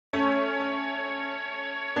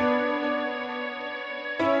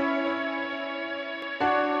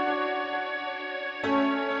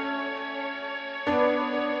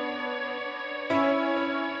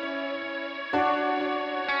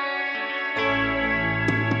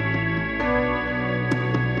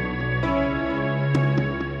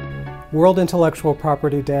World Intellectual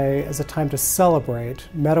Property Day is a time to celebrate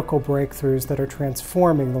medical breakthroughs that are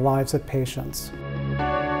transforming the lives of patients.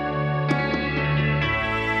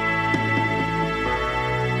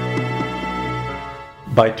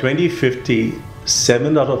 By 2050,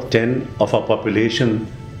 7 out of 10 of our population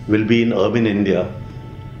will be in urban India,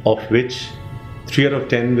 of which 3 out of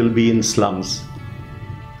 10 will be in slums.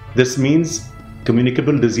 This means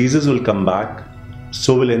communicable diseases will come back,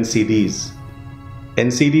 so will NCDs.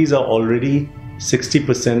 NCDs are already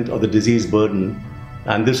 60% of the disease burden,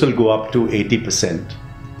 and this will go up to 80%.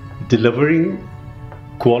 Delivering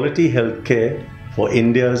quality healthcare for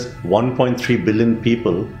India's 1.3 billion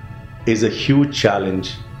people is a huge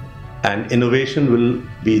challenge, and innovation will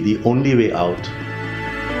be the only way out.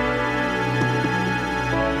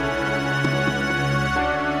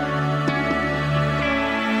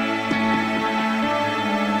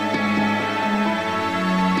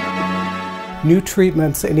 New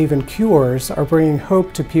treatments and even cures are bringing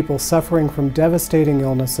hope to people suffering from devastating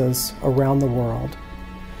illnesses around the world.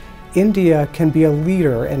 India can be a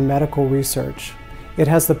leader in medical research. It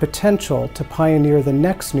has the potential to pioneer the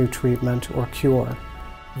next new treatment or cure.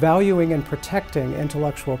 Valuing and protecting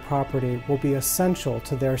intellectual property will be essential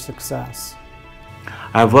to their success.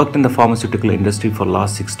 I've worked in the pharmaceutical industry for the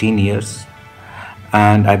last 16 years,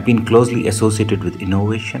 and I've been closely associated with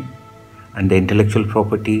innovation and the intellectual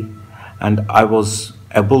property, and I was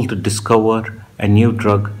able to discover a new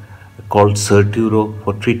drug called Certuro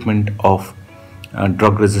for treatment of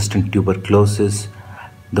drug-resistant tuberculosis,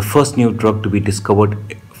 the first new drug to be discovered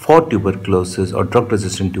for tuberculosis or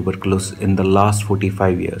drug-resistant tuberculosis in the last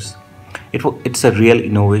 45 years. It's a real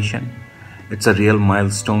innovation. It's a real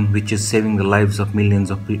milestone which is saving the lives of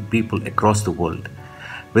millions of people across the world.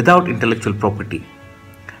 Without intellectual property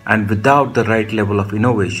and without the right level of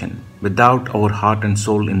innovation, without our heart and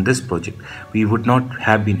soul in this project, we would not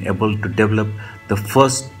have been able to develop the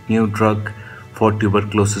first new drug for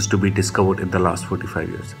tuberculosis to be discovered in the last 45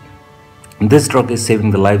 years. This drug is saving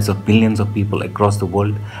the lives of millions of people across the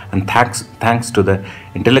world, and thanks to the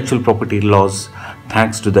intellectual property laws,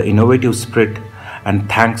 thanks to the innovative spirit, and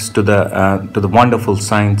thanks to the wonderful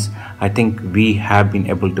science, I think we have been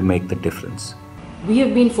able to make the difference. We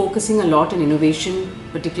have been focusing a lot on innovation,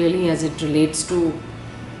 particularly as it relates to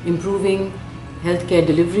improving healthcare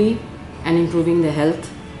delivery and improving the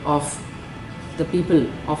health of the people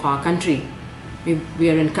of our country. We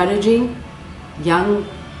are encouraging young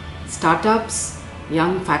startups,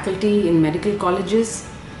 young faculty in medical colleges,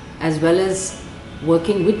 as well as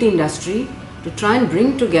working with the industry to try and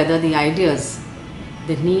bring together the ideas,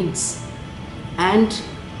 the needs, and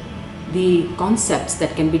the concepts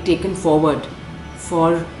that can be taken forward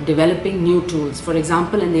for developing new tools. For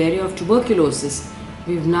example, in the area of tuberculosis,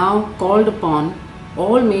 we've now called upon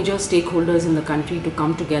all major stakeholders in the country to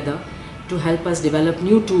come together to help us develop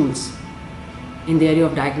new tools in the area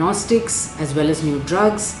of diagnostics, as well as new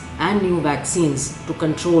drugs and new vaccines to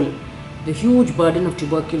control the huge burden of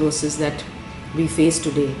tuberculosis that we face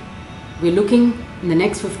today. We're looking in the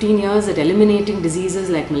next 15 years at eliminating diseases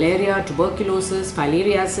like malaria, tuberculosis,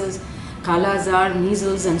 filariasis, Kala Azar,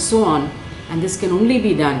 measles, and so on. And this can only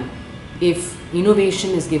be done if innovation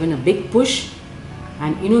is given a big push,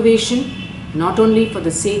 and innovation not only for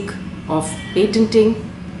the sake of patenting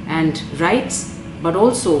and rights, but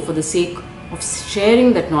also for the sake of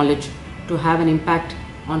sharing that knowledge to have an impact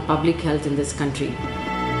on public health in this country.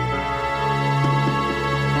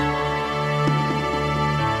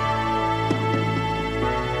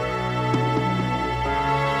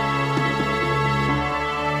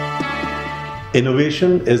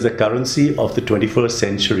 Innovation is the currency of the 21st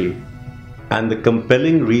century, and the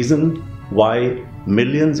compelling reason why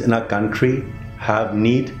millions in our country have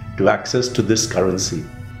need to access to this currency.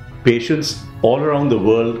 Patients all around the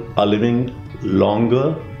world are living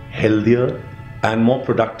longer, healthier, and more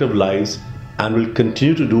productive lives, and will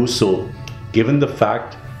continue to do so given the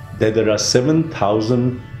fact that there are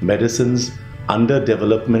 7,000 medicines under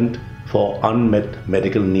development for unmet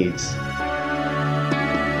medical needs.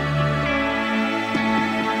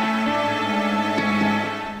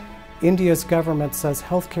 India's government says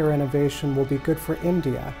healthcare innovation will be good for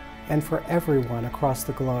India and for everyone across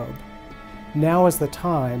the globe. Now is the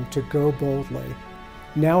time to go boldly.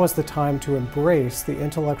 Now is the time to embrace the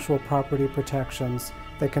intellectual property protections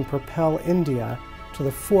that can propel India to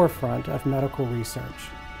the forefront of medical research.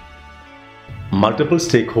 Multiple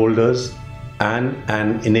stakeholders and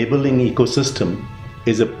an enabling ecosystem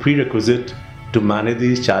is a prerequisite to manage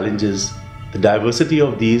these challenges. The diversity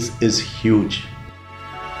of these is huge.